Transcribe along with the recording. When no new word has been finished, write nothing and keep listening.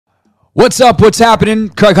What's up? What's happening?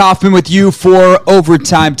 Craig Hoffman with you for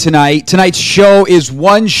Overtime tonight. Tonight's show is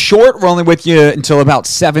one short. We're only with you until about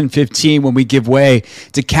 7:15 when we give way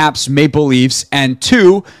to Caps Maple Leafs, and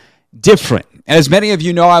two, different. As many of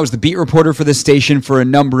you know, I was the beat reporter for this station for a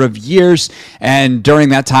number of years, and during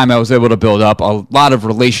that time, I was able to build up a lot of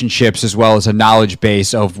relationships as well as a knowledge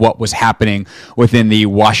base of what was happening within the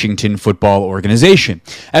Washington Football Organization.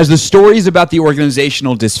 As the stories about the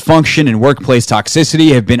organizational dysfunction and workplace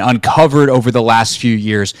toxicity have been uncovered over the last few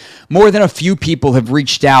years, more than a few people have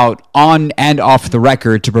reached out on and off the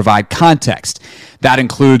record to provide context. That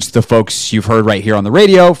includes the folks you've heard right here on the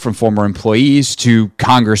radio, from former employees to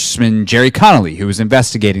Congressman Jerry Connolly, who was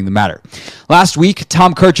investigating the matter. Last week,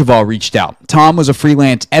 Tom Kercheval reached out. Tom was a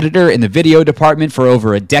freelance editor in the video department for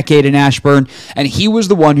over a decade in Ashburn, and he was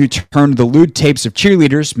the one who turned the lewd tapes of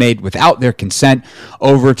cheerleaders made without their consent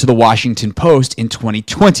over to the Washington Post in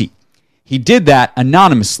 2020. He did that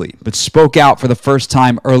anonymously, but spoke out for the first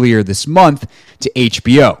time earlier this month to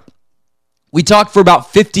HBO. We talked for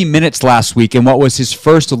about 50 minutes last week in what was his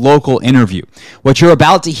first local interview. What you're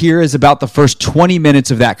about to hear is about the first 20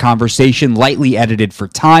 minutes of that conversation, lightly edited for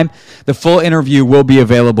time. The full interview will be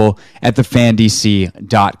available at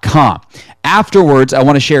thefandc.com. Afterwards, I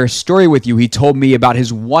want to share a story with you he told me about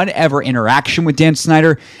his one ever interaction with Dan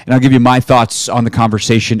Snyder, and I'll give you my thoughts on the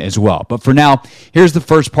conversation as well. But for now, here's the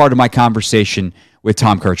first part of my conversation with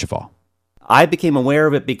Tom Kercheval. I became aware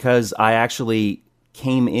of it because I actually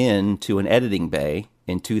came in to an editing bay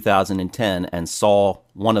in 2010 and saw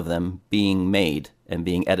one of them being made and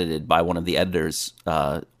being edited by one of the editors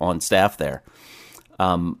on staff there.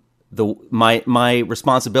 My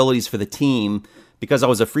responsibilities for the team, because I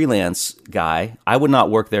was a freelance guy, I would not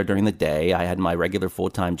work there during the day. I had my regular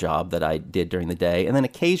full-time job that I did during the day, and then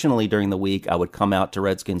occasionally during the week I would come out to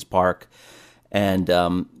Redskins Park, and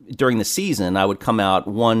during the season, I would come out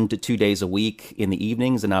 1 to 2 days a week in the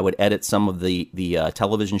evenings, and I would edit some of the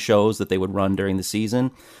television shows that they would run during the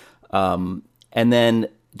season. And then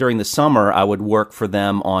during the summer, I would work for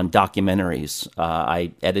them on documentaries.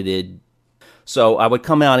 I edited. So I would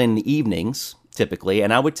come out in the evenings, typically,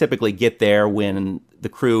 and I would typically get there when the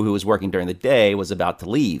crew who was working during the day was about to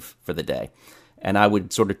leave for the day. And I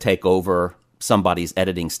would sort of take over somebody's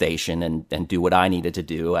editing station and do what I needed to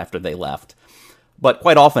do after they left. But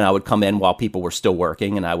quite often I would come in while people were still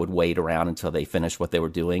working, and I would wait around until they finished what they were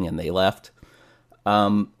doing and they left.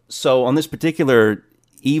 So on this particular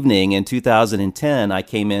evening in 2010, I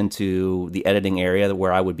came into the editing area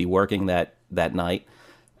where I would be working that night.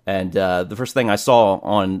 And the first thing I saw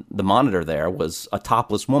on the monitor there was a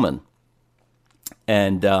topless woman.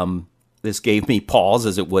 And this gave me pause,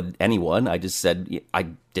 as it would anyone. I just said I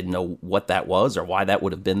didn't know what that was or why that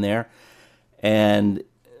would have been there. And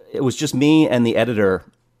it was just me and the editor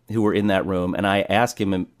who were in that room, and I asked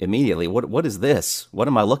him immediately, what is this? What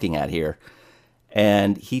am I looking at here?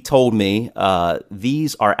 And he told me,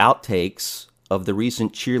 these are outtakes of the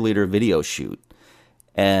recent cheerleader video shoot,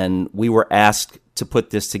 and we were asked to put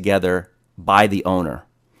this together by the owner.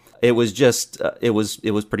 It was just, it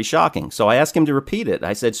was pretty shocking. So I asked him to repeat it.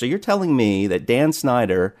 I said, so you're telling me that Dan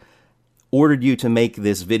Snyder ordered you to make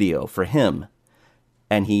this video for him?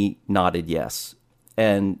 And he nodded yes.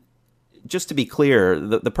 And just to be clear,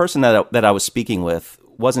 the person that I was speaking with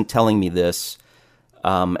wasn't telling me this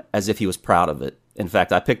as if he was proud of it. In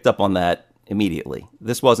fact, I picked up on that immediately.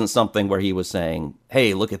 This wasn't something where he was saying,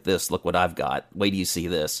 hey, look at this, look what I've got, wait till you see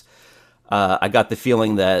this. I got the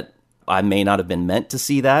feeling that I may not have been meant to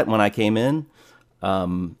see that when I came in.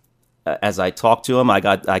 As I talked to him,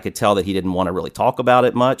 I could tell that he didn't want to really talk about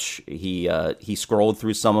it much. He scrolled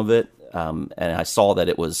through some of it, and I saw that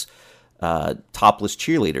it was topless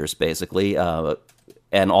cheerleaders, basically,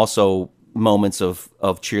 and also moments of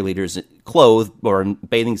cheerleaders clothed or in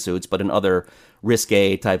bathing suits, but in other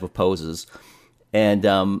risque type of poses.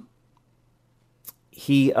 And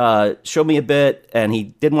he showed me a bit, and he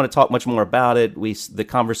didn't want to talk much more about it. The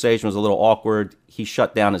conversation was a little awkward. He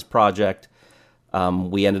shut down his project.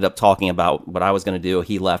 We ended up talking about what I was going to do.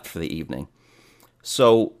 He left for the evening.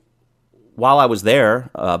 So while I was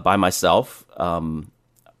there by myself,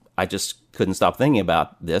 I just couldn't stop thinking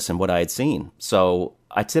about this and what I had seen. So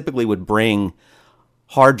I typically would bring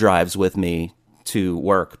hard drives with me to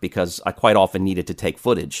work because I quite often needed to take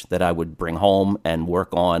footage that I would bring home and work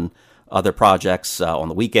on other projects on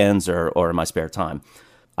the weekends or in my spare time.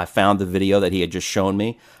 I found the video that he had just shown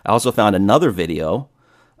me. I also found another video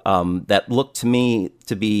that looked to me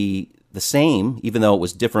to be the same, even though it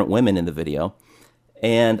was different women in the video.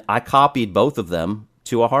 And I copied both of them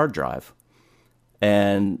to a hard drive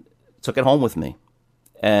and took it home with me.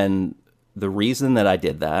 And the reason that I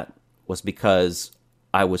did that was because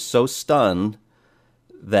I was so stunned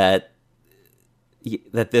that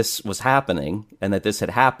this was happening and that this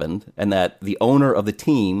had happened and that the owner of the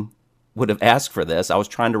team would have asked for this. I was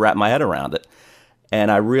trying to wrap my head around it.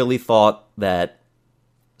 And I really thought that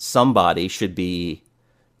somebody should be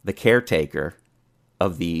the caretaker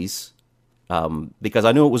of these because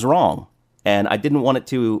I knew it was wrong. And I didn't want it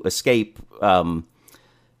to escape. I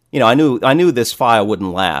knew this file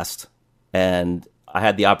wouldn't last. And I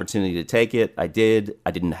had the opportunity to take it. I did.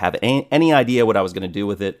 I didn't have any idea what I was going to do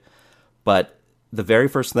with it. But the very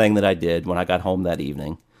first thing that I did when I got home that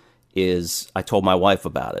evening is I told my wife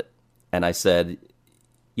about it. And I said,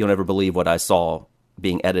 "You'll never believe what I saw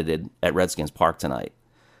being edited at Redskins Park tonight."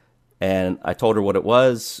 And I told her what it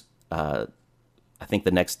was. I think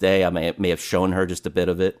the next day I may have shown her just a bit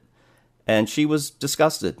of it. And she was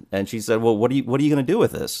disgusted. And she said, "Well, what are you going to do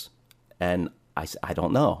with this?" And I said, "I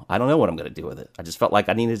don't know. I don't know what I'm going to do with it. I just felt like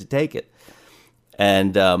I needed to take it."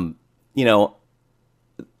 And,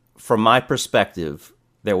 from my perspective,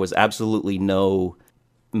 there was absolutely no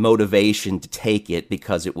motivation to take it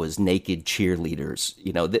because it was naked cheerleaders.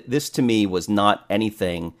 This to me was not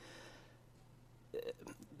anything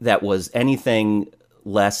that was anything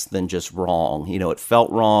less than just wrong. It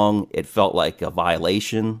felt wrong. It felt like a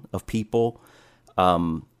violation of people.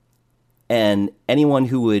 And anyone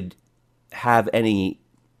who would have any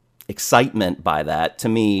excitement by that, to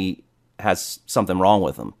me, has something wrong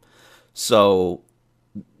with them. So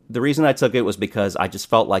the reason I took it was because I just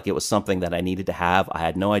felt like it was something that I needed to have. I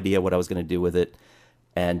had no idea what I was going to do with it.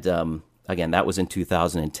 And again, that was in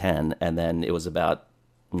 2010. And then it was about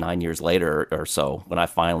 9 years later or so when I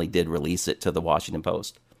finally did release it to the Washington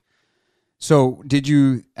Post. So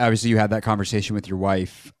obviously you had that conversation with your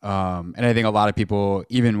wife. And I think a lot of people,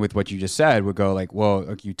 even with what you just said, would go like, well,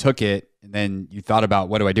 look, you took it and then you thought about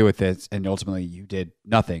what do I do with this? And ultimately you did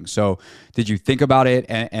nothing. So did you think about it?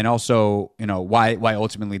 And also, why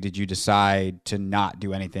ultimately did you decide to not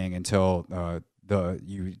do anything until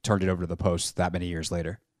you turned it over to the Post that many years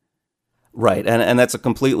later? Right. And that's a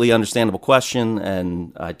completely understandable question.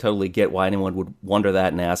 And I totally get why anyone would wonder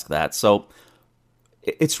that and ask that. So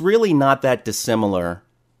it's really not that dissimilar.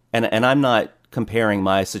 And I'm not comparing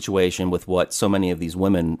my situation with what so many of these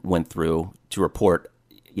women went through to report,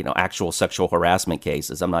 actual sexual harassment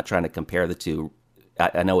cases. I'm not trying to compare the two.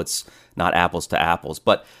 I know it's not apples to apples,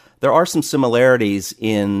 but there are some similarities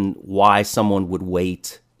in why someone would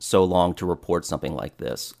wait so long to report something like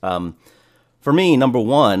this. For me, number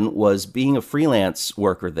one was being a freelance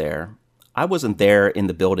worker there. I wasn't there in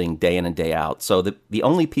the building day in and day out. So the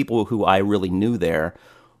only people who I really knew there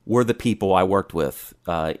were the people I worked with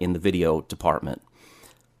in the video department.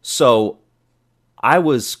 So I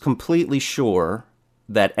was completely sure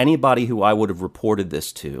that anybody who I would have reported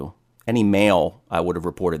this to, any male I would have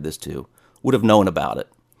reported this to, would have known about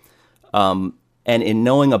it. And in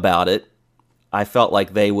knowing about it, I felt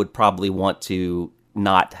like they would probably want to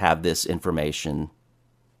not have this information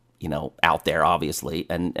out there, obviously,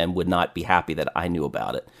 and would not be happy that I knew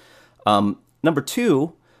about it. Number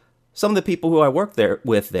two, some of the people who I worked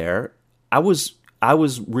with, I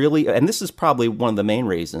was really, and this is probably one of the main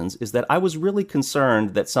reasons, is that I was really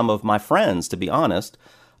concerned that some of my friends, to be honest,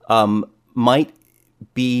 might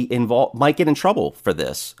be involved, might get in trouble for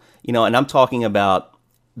this. And I'm talking about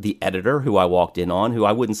the editor who I walked in on, who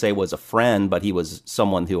I wouldn't say was a friend, but he was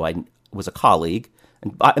someone who I was a colleague.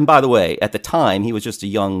 And by the way, at the time, he was just a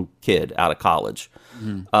young kid out of college.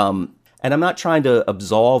 Mm-hmm. And I'm not trying to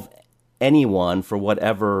absolve anyone for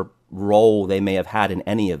whatever role they may have had in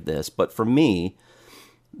any of this. But for me,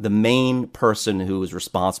 the main person who was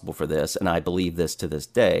responsible for this, and I believe this to this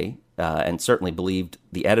day, and certainly believed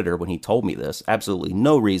the editor when he told me this, absolutely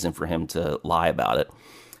no reason for him to lie about it,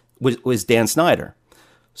 was Dan Snyder.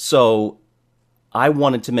 So I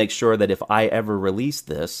wanted to make sure that if I ever released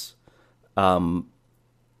this,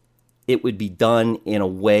 it would be done in a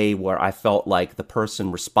way where I felt like the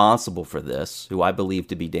person responsible for this, who I believe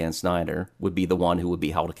to be Dan Snyder, would be the one who would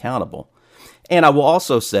be held accountable. And I will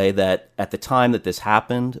also say that at the time that this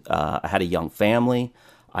happened, I had a young family.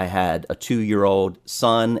 I had a 2-year-old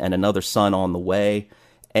son and another son on the way.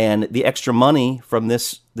 And the extra money from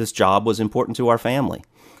this job was important to our family.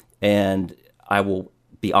 And I will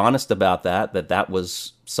be honest about that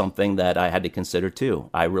was something that I had to consider too.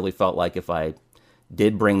 I really felt like if I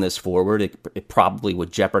did bring this forward, it probably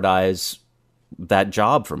would jeopardize that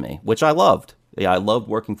job for me, which I loved. Yeah, I loved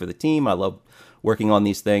working for the team. I loved working on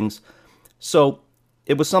these things. So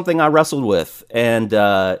it was something I wrestled with, and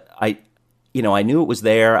I knew it was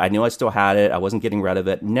there. I knew I still had it. I wasn't getting rid of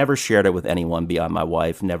it. Never shared it with anyone beyond my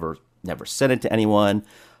wife. Never sent it to anyone.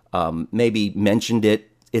 Maybe mentioned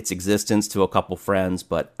it its existence to a couple friends,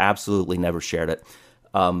 but absolutely never shared it.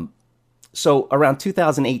 So around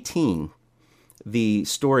 2018, the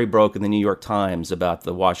story broke in the New York Times about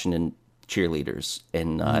the Washington cheerleaders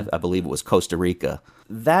in, I believe it was Costa Rica.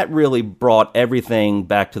 That really brought everything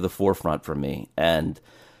back to the forefront for me. And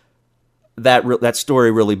that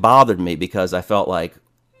story really bothered me because I felt like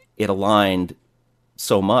it aligned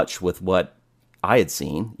so much with what I had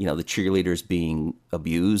seen, the cheerleaders being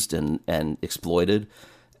abused and exploited.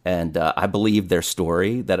 And I believed their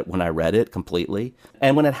story that when I read it completely.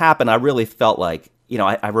 And when it happened, I really felt like,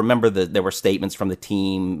 I remember that there were statements from the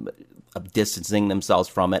team of distancing themselves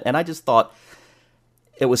from it. And I just thought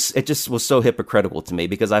it just was so hypocritical to me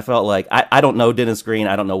because I felt like, I don't know Dennis Green.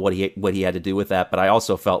 I don't know what he had to do with that. But I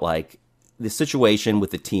also felt like the situation with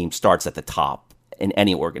the team starts at the top in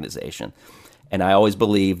any organization. And I always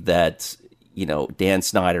believed that, Dan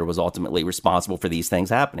Snyder was ultimately responsible for these things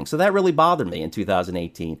happening. So that really bothered me in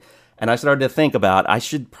 2018. And I started to think about, I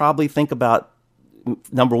should probably think about,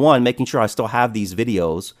 number one, making sure I still have these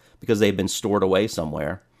videos because they've been stored away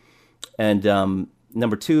somewhere. And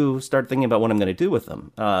number two, start thinking about what I'm going to do with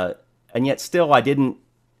them. And yet still I didn't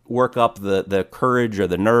work up the courage or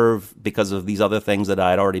the nerve because of these other things that I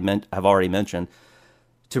had already mentioned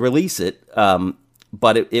to release it.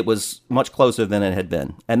 But it was much closer than it had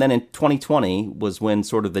been. And then in 2020 was when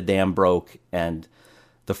sort of the dam broke and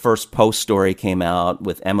the first Post story came out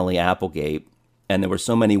with Emily Applegate. And there were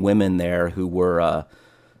so many women there who were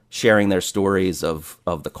sharing their stories of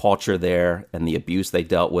the culture there and the abuse they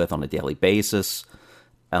dealt with on a daily basis.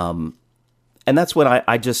 And that's when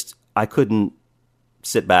I couldn't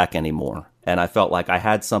sit back anymore. And I felt like I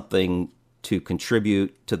had something to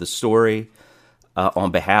contribute to the story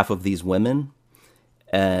on behalf of these women.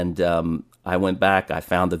 And I went back, I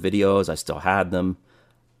found the videos, I still had them,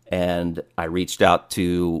 and I reached out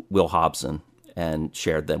to Will Hobson and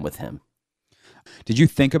shared them with him. Did you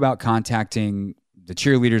think about contacting the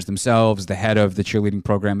cheerleaders themselves, the head of the cheerleading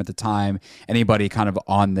program at the time, anybody kind of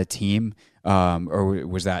on the team, or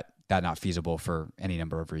was that not feasible for any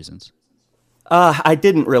number of reasons? I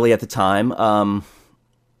didn't really at the time.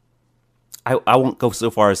 I won't go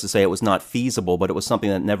so far as to say it was not feasible, but it was something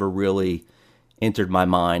that never really entered my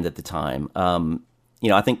mind at the time.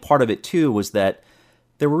 I think part of it too was that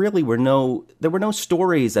there were no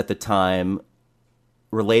stories at the time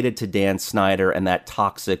related to Dan Snyder and that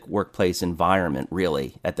toxic workplace environment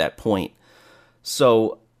really at that point.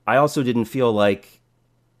 So I also didn't feel like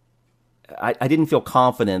I didn't feel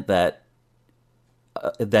confident that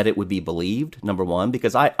it would be believed, number one,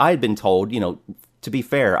 because I had been told, to be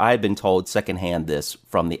fair, I had been told secondhand this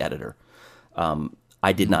from the editor.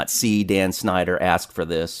 I did not see Dan Snyder ask for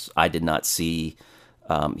this. I did not see,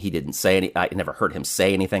 he didn't say any, I never heard him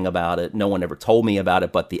say anything about it. No one ever told me about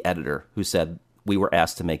it but the editor who said we were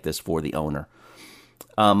asked to make this for the owner.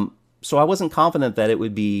 So I wasn't confident that it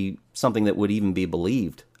would be something that would even be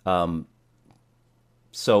believed.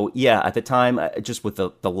 So yeah, at the time, just with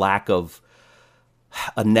the lack of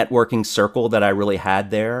a networking circle that I really had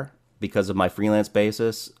there because of my freelance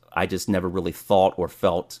basis, I just never really thought or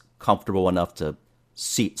felt comfortable enough to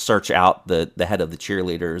search out the head of the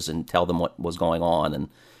cheerleaders and tell them what was going on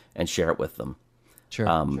and share it with them.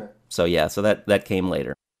 Sure. So yeah, so that came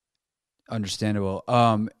later. Understandable.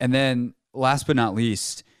 And then last but not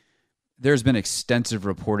least, there's been extensive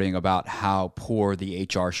reporting about how poor the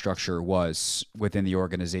HR structure was within the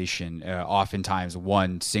organization. Oftentimes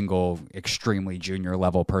one single extremely junior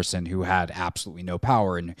level person who had absolutely no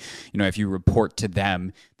power. And, if you report to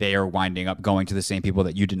them, they are winding up going to the same people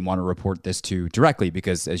that you didn't want to report this to directly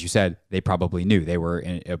because, as you said, they probably knew they were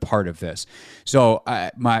a part of this. So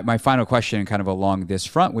my final question kind of along this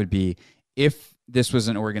front would be, if this was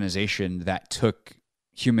an organization that took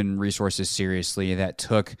human resources seriously, that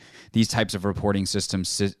took these types of reporting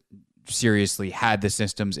systems seriously, had the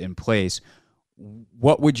systems in place,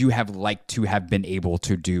 what would you have liked to have been able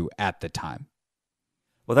to do at the time?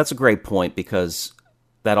 Well, that's a great point because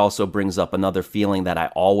that also brings up another feeling that I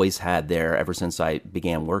always had there ever since I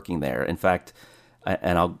began working there. In fact,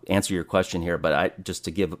 and I'll answer your question here, but just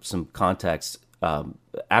to give some context,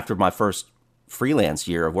 after my first freelance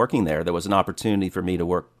year of working there was an opportunity for me to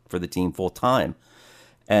work for the team full time.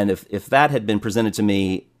 And if that had been presented to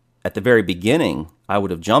me at the very beginning, I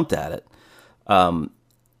would have jumped at it.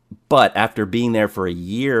 But after being there for a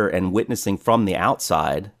year and witnessing from the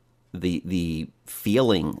outside the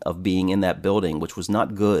feeling of being in that building, which was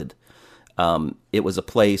not good, it was a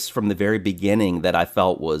place from the very beginning that I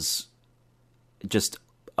felt was just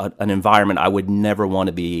an environment I would never want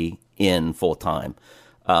to be in full time.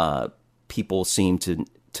 People seemed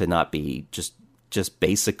to not be just just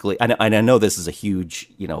basically, and I know this is a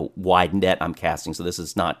huge, wide net I'm casting, so this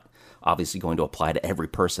is not obviously going to apply to every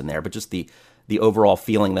person there, but just the overall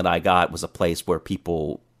feeling that I got was a place where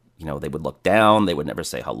people, they would look down, they would never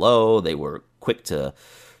say hello, they were quick to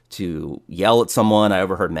yell at someone. I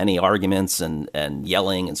overheard many arguments and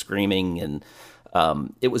yelling and screaming, and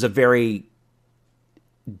it was a very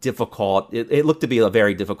difficult, it looked to be a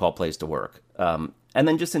very difficult place to work. And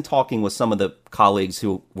then just in talking with some of the colleagues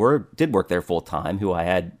who did work there full time, who I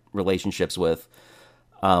had relationships with,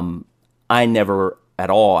 I never at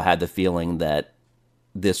all had the feeling that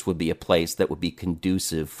this would be a place that would be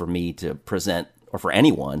conducive for me to present, or for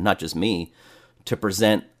anyone, not just me, to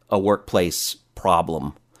present a workplace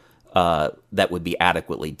problem that would be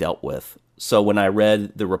adequately dealt with. So when I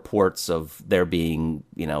read the reports of there being,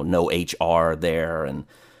 no HR there and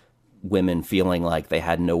women feeling like they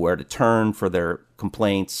had nowhere to turn for their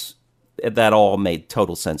complaints, that all made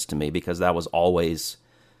total sense to me, because that was always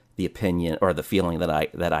the opinion or the feeling that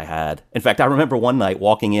I had. In fact, I remember one night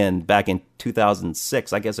walking in back in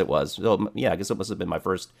 2006, I guess it was. So, yeah, I guess it must have been my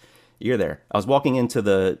first year there. I was walking into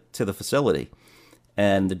the facility,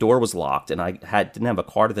 and the door was locked, and I didn't have a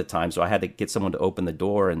card at the time, so I had to get someone to open the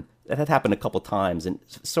door, and that had happened a couple times, and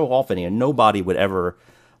so often, nobody would ever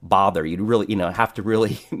bother. You'd really, have to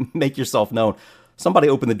really make yourself known. Somebody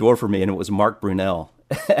opened the door for me, and it was Mark Brunel.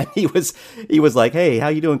 And he was like, "Hey, how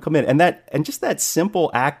you doing? Come in." And just that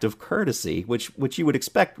simple act of courtesy, which you would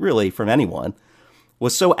expect really from anyone,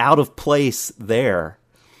 was so out of place there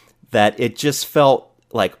that it just felt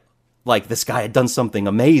like this guy had done something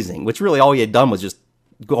amazing, which really all he had done was just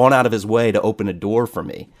gone out of his way to open a door for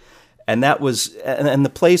me. And that was, and the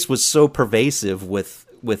place was so pervasive with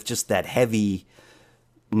just that heavy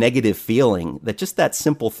negative feeling, that just that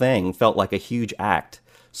simple thing felt like a huge act.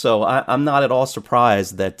 So I'm not at all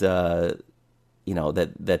surprised that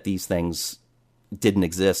that these things didn't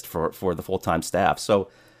exist for the full-time staff. So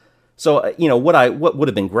what would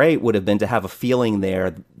have been great would have been to have a feeling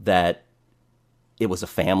there that it was a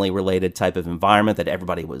family-related type of environment, that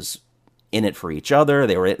everybody was in it for each other.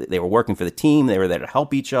 They were working for the team. They were there to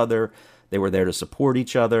help each other. They were there to support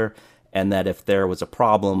each other, and that if there was a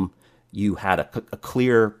problem, you had a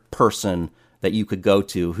clear person that you could go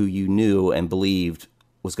to, who you knew and believed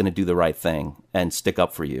was going to do the right thing and stick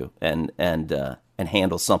up for you and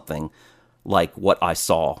handle something like what I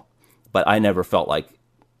saw. But I never felt like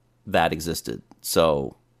that existed.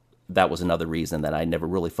 So that was another reason that I never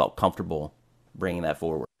really felt comfortable bringing that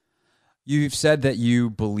forward. You've said that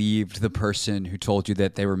you believed the person who told you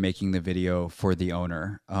that they were making the video for the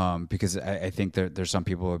owner, because I think there's some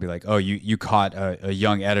people who would be like, "Oh, you caught a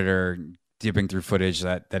young editor dipping through footage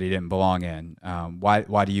that he didn't belong in."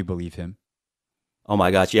 Why do you believe him? Oh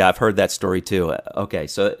my gosh, yeah, I've heard that story too. Okay,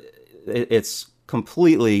 so it's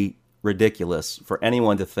completely ridiculous for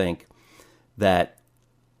anyone to think that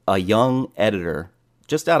a young editor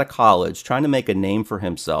just out of college, trying to make a name for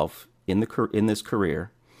himself in this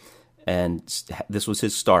career, and this was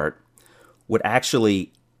his start, would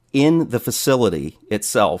actually, in the facility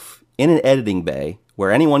itself, in an editing bay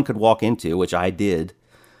where anyone could walk into, which I did,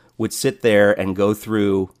 would sit there and go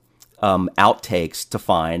through outtakes to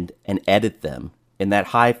find and edit them in that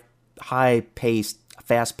high-paced,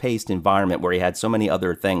 fast-paced environment where he had so many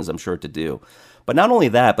other things, I'm sure, to do. But not only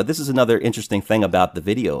that, but this is another interesting thing about the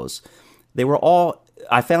videos. They were all,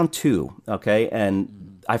 I found two, okay?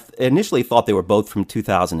 And I initially thought they were both from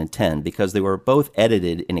 2010 because they were both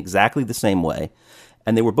edited in exactly the same way.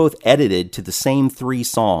 And they were both edited to the same three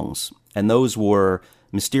songs. And those were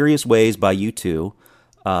Mysterious Ways by U2,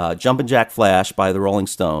 Jumpin' Jack Flash by the Rolling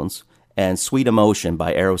Stones, and Sweet Emotion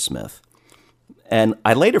by Aerosmith. And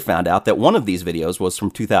I later found out that one of these videos was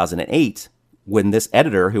from 2008, when this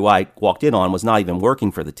editor who I walked in on was not even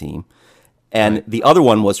working for the team. And right. The other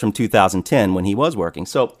one was from 2010 when he was working.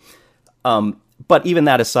 So, but even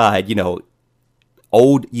that aside,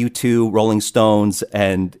 old U2, Rolling Stones,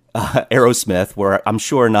 and Aerosmith were, I'm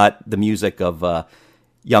sure, not the music of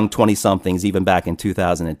young 20-somethings even back in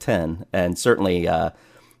 2010. And certainly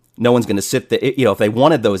no one's going to sit there. If they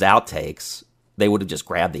wanted those outtakes, they would have just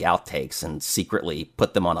grabbed the outtakes and secretly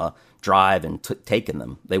put them on a drive and taken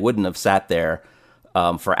them. They wouldn't have sat there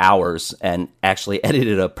for hours and actually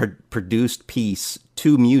edited a produced piece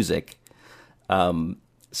to music.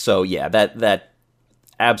 So yeah, that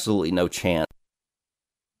absolutely no chance.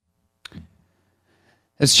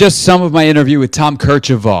 It's just some of my interview with Tom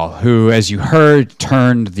Kercheval, who, as you heard,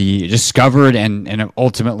 discovered and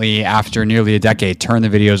ultimately, after nearly a decade, turned the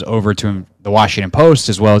videos over to the Washington Post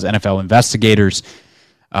as well as NFL investigators.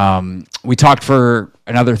 We talked for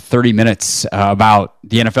another 30 minutes about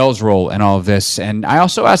the NFL's role in all of this. And I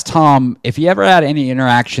also asked Tom if he ever had any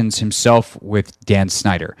interactions himself with Dan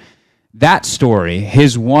Snyder. That story,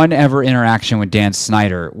 his one ever interaction with Dan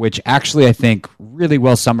Snyder, which actually I think really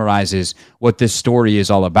well summarizes what this story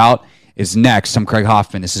is all about, is next. I'm Craig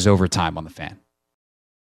Hoffman. This is Overtime on The Fan.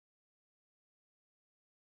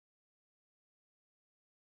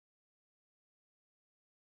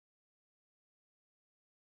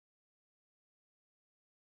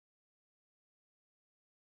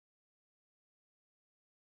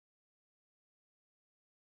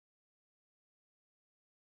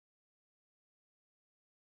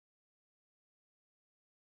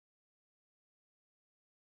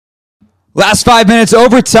 Last 5 minutes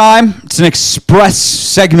overtime. It's an express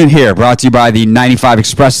segment here brought to you by the 95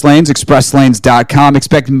 Express Lanes, expresslanes.com.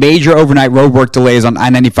 Expect major overnight roadwork delays on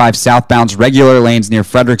I-95 southbound's regular lanes near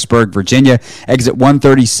Fredericksburg, Virginia. Exit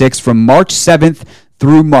 136 from March 7th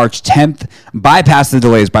through March 10th. Bypass the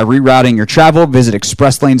delays by rerouting your travel. Visit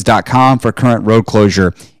expresslanes.com for current road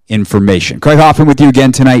closure information. Craig Hoffman with you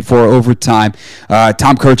again tonight for Overtime.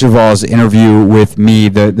 Tom Kercheval's interview with me,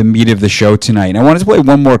 the meat of the show tonight. And I wanted to play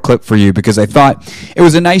one more clip for you because I thought it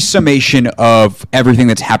was a nice summation of everything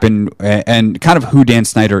that's happened and kind of who Dan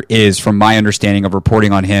Snyder is from my understanding of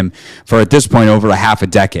reporting on him for, at this point, over a half a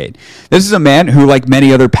decade. This is a man who, like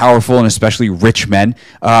many other powerful and especially rich men,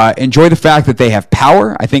 enjoy the fact that they have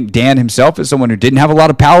power. I think Dan himself is someone who didn't have a lot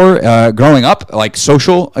of power growing up, like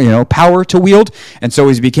social, power to wield. And so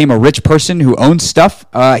he's became a rich person who owns stuff.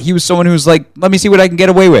 He was someone who was like, let me see what I can get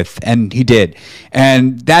away with. And he did.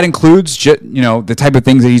 And that includes, the type of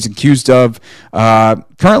things that he's accused of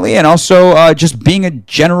currently, and also just being a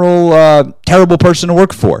general terrible person to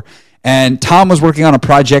work for. And Tom was working on a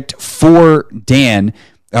project for Dan,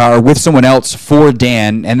 or with someone else for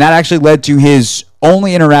Dan, and that actually led to his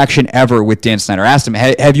only interaction ever with Dan Snyder. I asked him,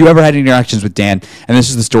 have you ever had any interactions with Dan? And this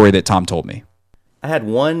is the story that Tom told me. I had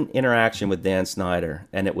one interaction with Dan Snyder,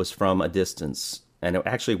 and it was from a distance. And it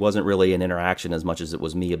actually wasn't really an interaction as much as it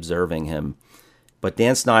was me observing him. But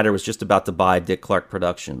Dan Snyder was just about to buy Dick Clark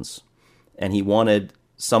Productions, and he wanted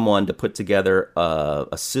someone to put together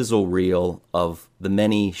a sizzle reel of the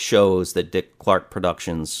many shows that Dick Clark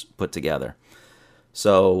Productions put together.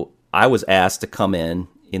 So I was asked to come in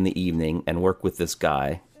the evening and work with this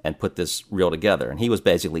guy and put this reel together. And he was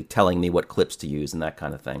basically telling me what clips to use and that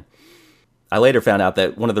kind of thing. I later found out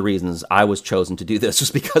that one of the reasons I was chosen to do this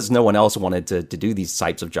was because no one else wanted to do these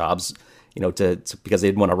types of jobs, because they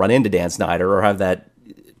didn't want to run into Dan Snyder or have that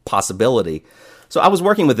possibility. So I was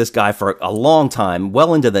working with this guy for a long time,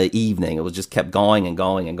 well into the evening. It was just kept going and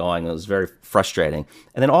going and going. It was very frustrating.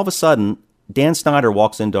 And then all of a sudden, Dan Snyder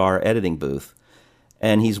walks into our editing booth,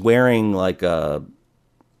 and he's wearing like a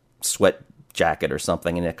sweat jacket or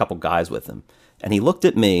something, and a couple guys with him. And he looked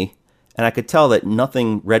at me, and I could tell that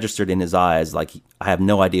nothing registered in his eyes, like, I have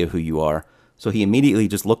no idea who you are. So he immediately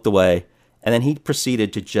just looked away, and then he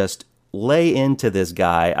proceeded to just lay into this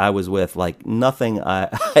guy I was with like nothing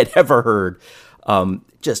I'd ever heard.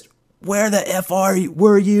 Just, where the F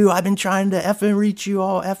were you? I've been trying to effing reach you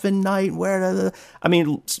all effing night.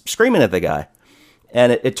 Screaming at the guy.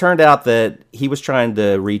 And it turned out that he was trying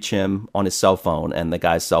to reach him on his cell phone, and the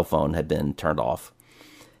guy's cell phone had been turned off.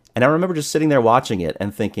 And I remember just sitting there watching it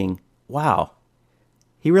and thinking, wow,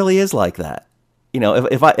 he really is like that.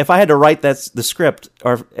 If I had to write the script,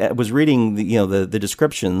 or was reading the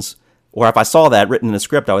descriptions, or if I saw that written in a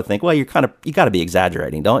script, I would think, well, you got to be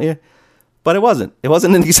exaggerating, don't you? But it wasn't. It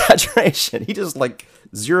wasn't an exaggeration. He just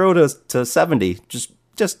 0 to 70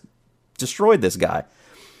 just destroyed this guy.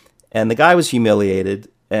 And the guy was humiliated.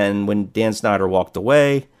 And when Dan Snyder walked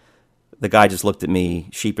away, the guy just looked at me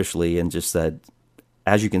sheepishly and just said,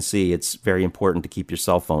 as you can see, it's very important to keep your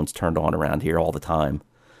cell phones turned on around here all the time.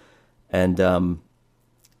 And,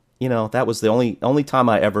 that was the only time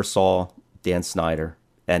I ever saw Dan Snyder.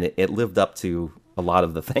 And it lived up to a lot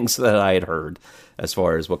of the things that I had heard as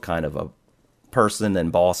far as what kind of a person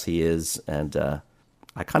and boss he is. And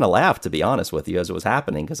I kind of laughed, to be honest with you, as it was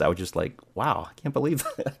happening, because I was just like, wow, I can't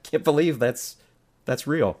believe that's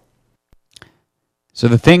real. So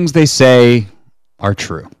the things they say are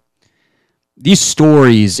true. These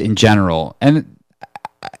stories in general, and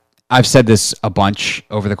I've said this a bunch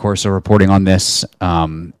over the course of reporting on this,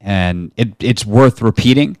 and it's worth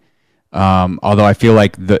repeating. Although I feel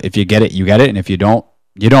like if you get it, you get it, and if you don't,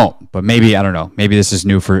 you don't. But maybe, I don't know, maybe this is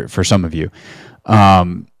new for some of you.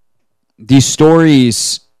 These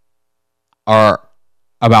stories are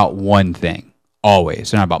about one thing,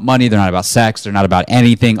 always. They're not about money, they're not about sex, they're not about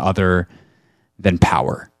anything other than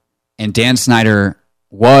power. And Dan Snyder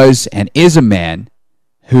was and is a man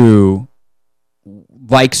who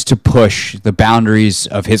likes to push the boundaries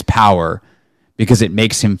of his power because it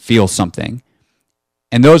makes him feel something.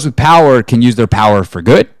 And those with power can use their power for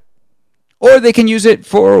good, or they can use it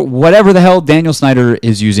for whatever the hell Daniel Snyder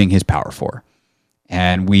is using his power for.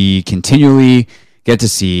 And we continually get to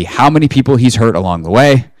see how many people he's hurt along the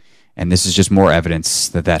way. And this is just more evidence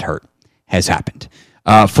that that hurt has happened.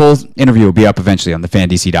 Full interview will be up eventually on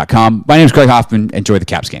thefandc.com. My name is Greg Hoffman. Enjoy the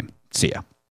Caps game. See ya.